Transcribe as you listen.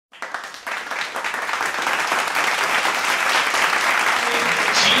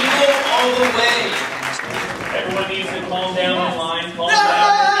the way. Everyone needs to calm down in line. Calm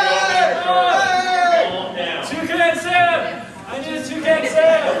down. Calm down. Toucan Sam! I need a Toucan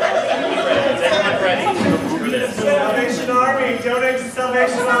Sam! Is everyone ready for this? Salvation Army! Donate to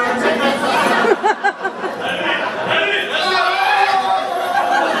Salvation Army!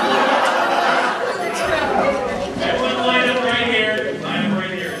 Everyone line up right here. Line up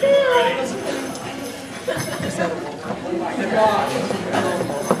right here. Ready?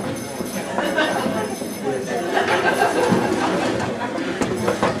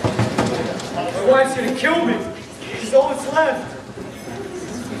 My wife's gonna kill me! She's all that's left!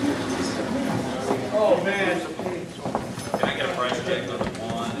 Oh man. Can I get a price check on the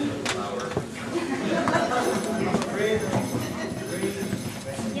wand and the flower?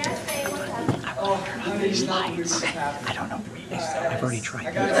 Yes, babe, what's up? Oh, honey, These lights. I don't know. I've already tried I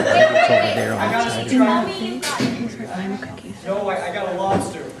it. got It's over there on I the gotta side. try. I'm cookies. No, I got a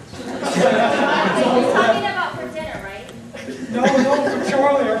lobster. You're talking about for dinner, right? No, for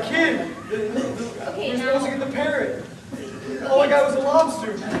Charlie, our kid. Okay, We're now, supposed to get the parrot. All I got was a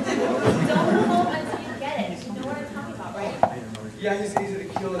lobster. don't go home until you get it. You know what I'm talking about, right? Yeah, he's easy to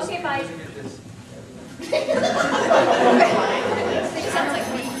kill. Okay, bye. He doesn't get this. It sounds like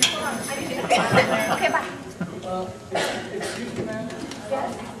me. Hold on, I need to get okay, bye. Excuse me, ma'am. Yes?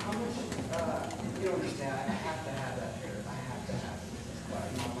 You don't understand. I have to have that parrot. I have to have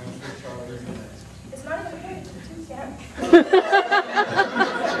it. My kid Charlie is It's not even good. It's too sad.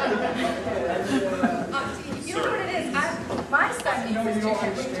 You know what it is? My son needs No, this you don't chicken.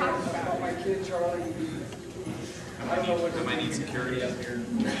 What are you understand. talking about? My kid Charlie. I need security up here.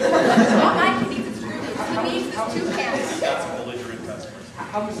 All my kid needs is Scrooge. He needs his toucan. Got some belligerent customers.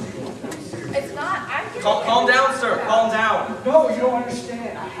 How much do you want? It's not. I'm giving Calm down, sir. Calm down. No, you don't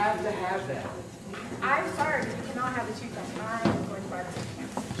understand. I have to have that. I'm sorry, but you cannot have the toucan. I'm going to buy the toucan.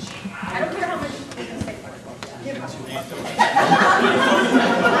 I don't care how much you can pay for it. Give it to me.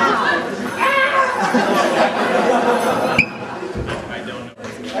 I don't know.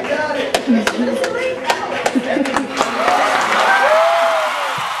 I got it.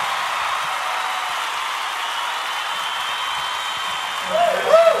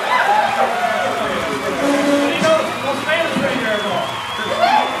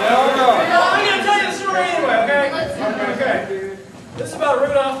 I'm going to tell you the story anyway, okay? Okay. This is about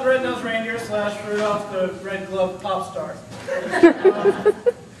Rudolph the Red-Nosed Reindeer / Rudolph the Red-Gloved Pop Star.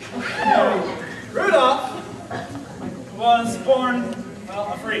 Rudolph was born,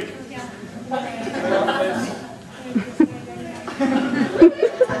 well, a freak.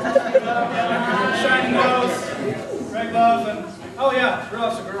 Shiny nose, red glove, and oh yeah,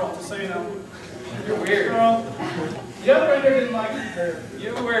 Rudolph's a girl, just so you know. You're weird. Girl. The other reindeer didn't like her. You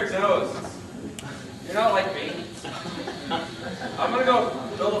have a weird nose. You're not like me. I'm gonna go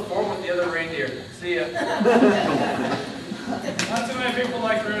build a fort with the other reindeer. See ya. Not too many people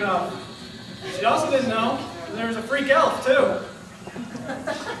like Rudolph. She also didn't know that there was a freak elf, too.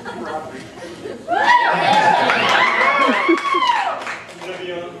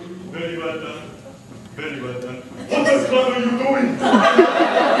 Very well done. Very well done. What the fuck are you doing?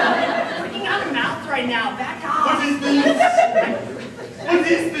 Freaking out of mouth right now. Back off. What is this? What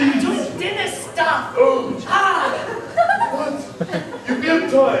is this? Just dentist stuff. Oh, Ah! what? You build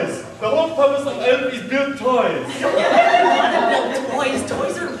toys. The whole purpose of Elf is build toys. I don't build toys.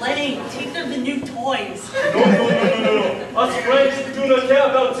 Toys are lame. Teeth are the new toys. No. Us French do not care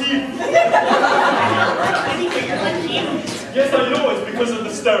about teeth. Anyway, you're like humans. Yes, I know. It's because of the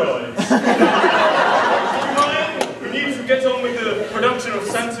steroids. We need to get on with the production of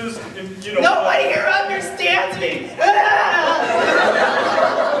sensors. You know. Nobody here understands me.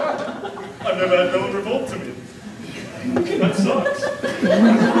 I've never had no one revolt to me. That sucks.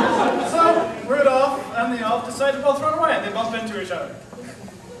 So, Rudolph and the elf decide to both run away, and they bump into each other.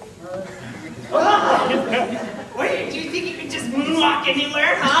 Wait, do you think you could just moonwalk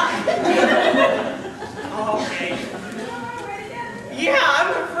anywhere, huh? Okay. Yeah, I'm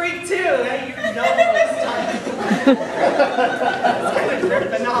a freak too. Hey, you know this time. It's kind of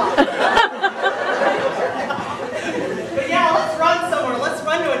tripping off. But yeah, let's run somewhere. Let's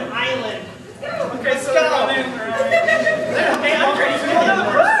run to an island. Okay, so go. they're running. Hey, I'm pretty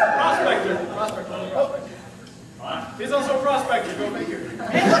Prospector. He's also a prospector. Go figure.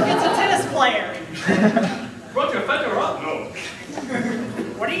 Hey, look, it's a tennis player. Brought your feather up? No.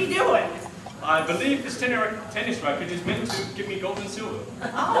 What are you doing? I believe this tennis racket is meant to give me gold and silver.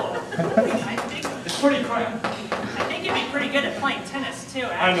 Oh, It's pretty crap. I think you'd be pretty good at playing tennis too,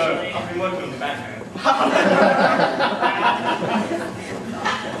 I know. actually. I've been working on the backhand.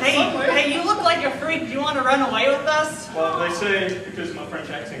 Hey, you look like like a freak. Do you want to run away with us? Well, they say because of my French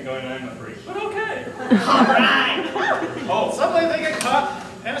accent going, I'm a freak. But okay. All right. Oh, suddenly they get caught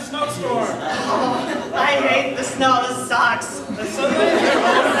in a snowstorm. I hate the snow. This sucks. And suddenly they're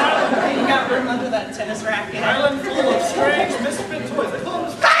on an island. You got room under that tennis racket. An island full of strange misfit toys. They thought it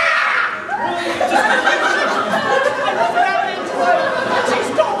was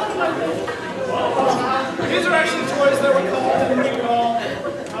These are actually toys that were called in Montreal,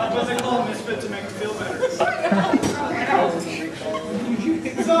 but they call them misfit to make them feel better. So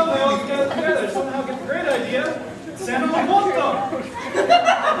they all get together, somehow get the great idea. Santa will want them.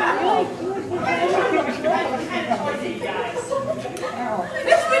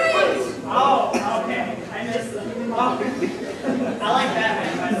 Oh, okay. I missed them. Oh. I like that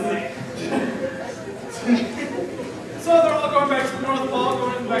man, by the way. So they're all going back to the North Pole,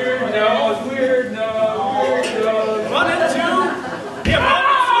 going back to the Weird, no. Run into the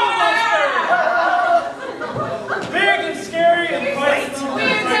abominable monster! Big and scary and quite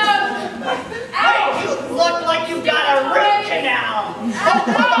Hey, you look like you got a root canal. Open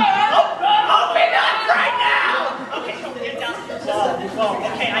up right now. Okay, get down. Whoa.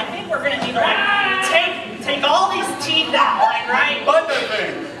 Okay, I think we're gonna need to like take all these teeth out, like right? Bite that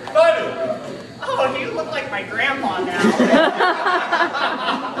thing! Bite it! Oh, you look like my grandpa now.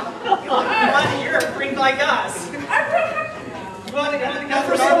 You're a freak like us. And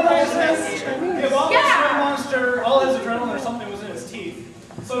for some reason, the abominable monster, all his adrenaline or something was in his teeth.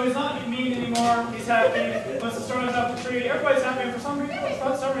 So he's not mean anymore, he's happy, puts the stones up the tree, everybody's happy, and for some reason,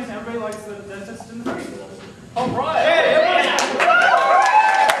 everybody likes the dentist in the tree. Alright! Hey, everybody's happy!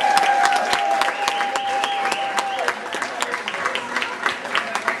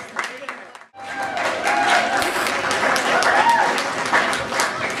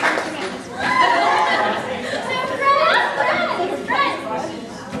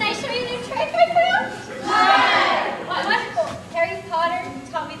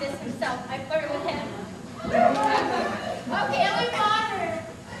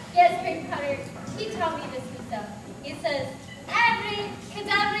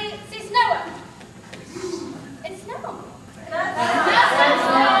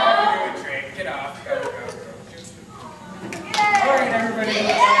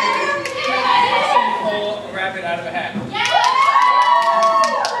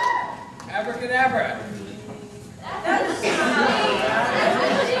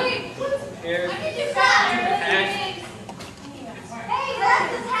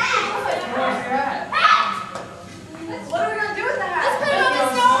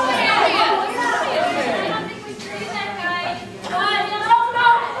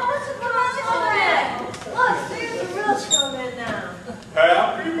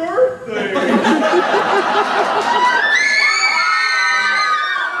 Happy birthday!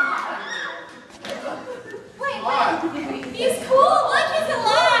 He's cool. Look, he's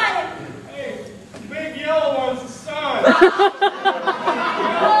alive. Hey, big yellow one's the sun!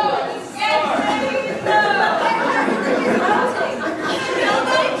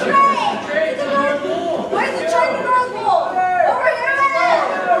 Where's the tray to the North Pole? Over here.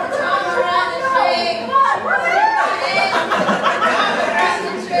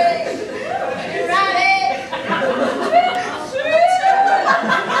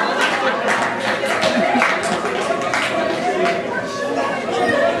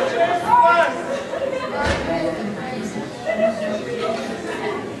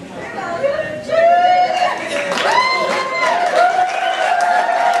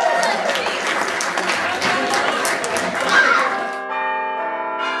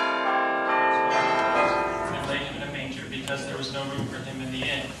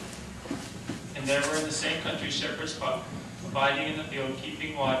 abiding in the field,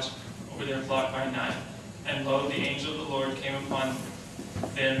 keeping watch over their flock by night. And lo, the angel of the Lord came upon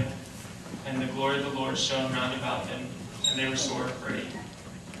them, and the glory of the Lord shone round about them, and they were sore afraid.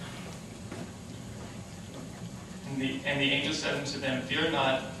 And the angel said unto them, Fear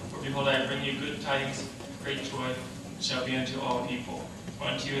not, for behold, I bring you good tidings, great joy shall be unto all people. For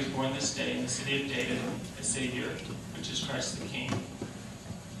unto you is born this day in the city of David a Savior, which is Christ the King.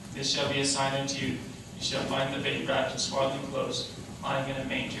 This shall be a sign unto you. You shall find the babe wrapped in swaddling clothes, lying in a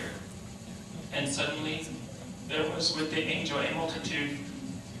manger. And suddenly there was with the angel a multitude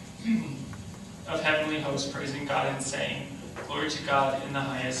of heavenly hosts praising God and saying, Glory to God in the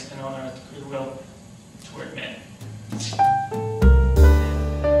highest, and on earth goodwill toward men.